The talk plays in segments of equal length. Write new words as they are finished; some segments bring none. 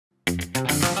The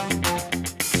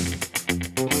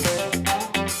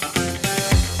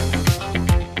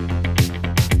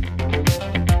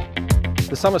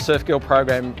Summer Surf Girl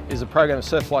program is a program that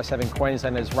Surf Lifesaving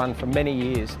Queensland has run for many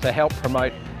years to help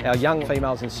promote our young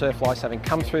females in surf lifesaving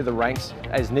come through the ranks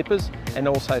as nippers and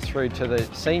also through to the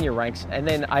senior ranks, and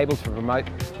then able to promote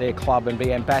their club and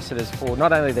be ambassadors for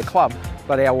not only their club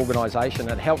but our organisation.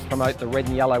 It helps promote the red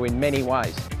and yellow in many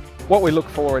ways. What we look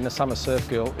for in the Summer Surf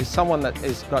Girl is someone that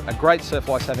has got a great surf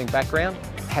lifesaving background,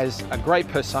 has a great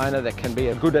persona that can be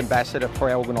a good ambassador for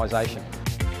our organisation.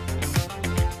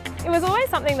 It was always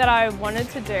something that I wanted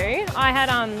to do.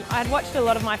 I'd watched a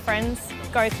lot of my friends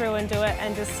go through and do it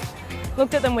and just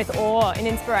looked at them with awe and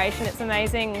inspiration. It's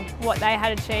amazing what they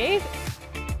had achieved.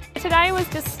 Today was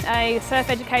just a surf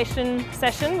education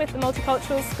session with the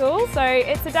multicultural school, so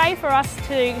it's a day for us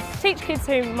to teach kids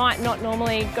who might not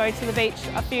normally go to the beach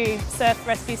a few surf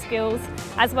rescue skills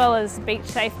as well as beach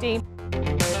safety.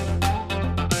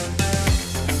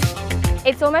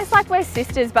 It's almost like we're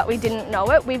sisters, but we didn't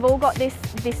know it. We've all got this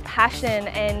passion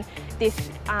and this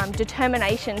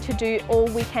determination to do all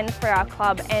we can for our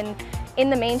club, and in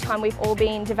the meantime we've all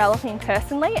been developing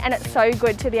personally, and it's so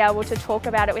good to be able to talk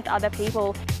about it with other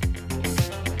people.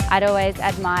 I'd always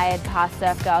admired past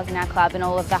surf girls in our club and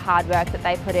all of the hard work that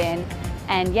they put in,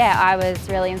 and yeah, I was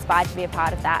really inspired to be a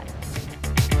part of that.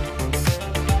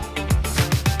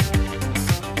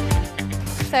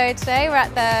 So today we're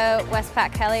at the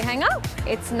Westpac Heli hangar.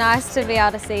 It's nice to be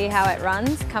able to see how it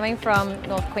runs. Coming from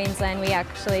North Queensland, we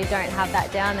actually don't have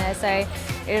that down there, so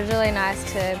it was really nice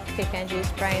to pick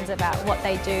Andrew's brains about what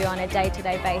they do on a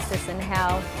day-to-day basis and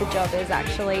how the job is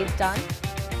actually done.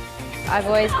 I've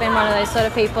always been one of those sort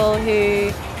of people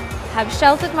who have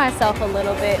sheltered myself a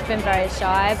little bit, been very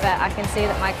shy, but I can see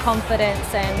that my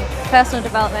confidence and personal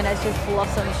development has just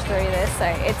blossomed through this. So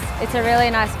it's a really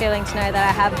nice feeling to know that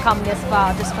I have come this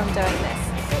far just from doing this.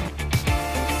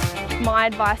 My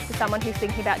advice to someone who's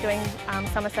thinking about doing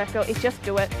Summer Surf Girl is just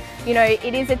do it. You know,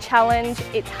 it is a challenge,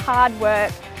 it's hard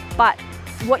work, but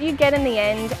what you get in the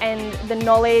end and the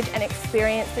knowledge and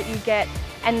experience that you get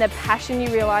and the passion you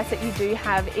realise that you do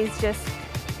have is just,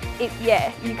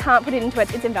 yeah, you can't put it into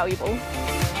it, it's invaluable.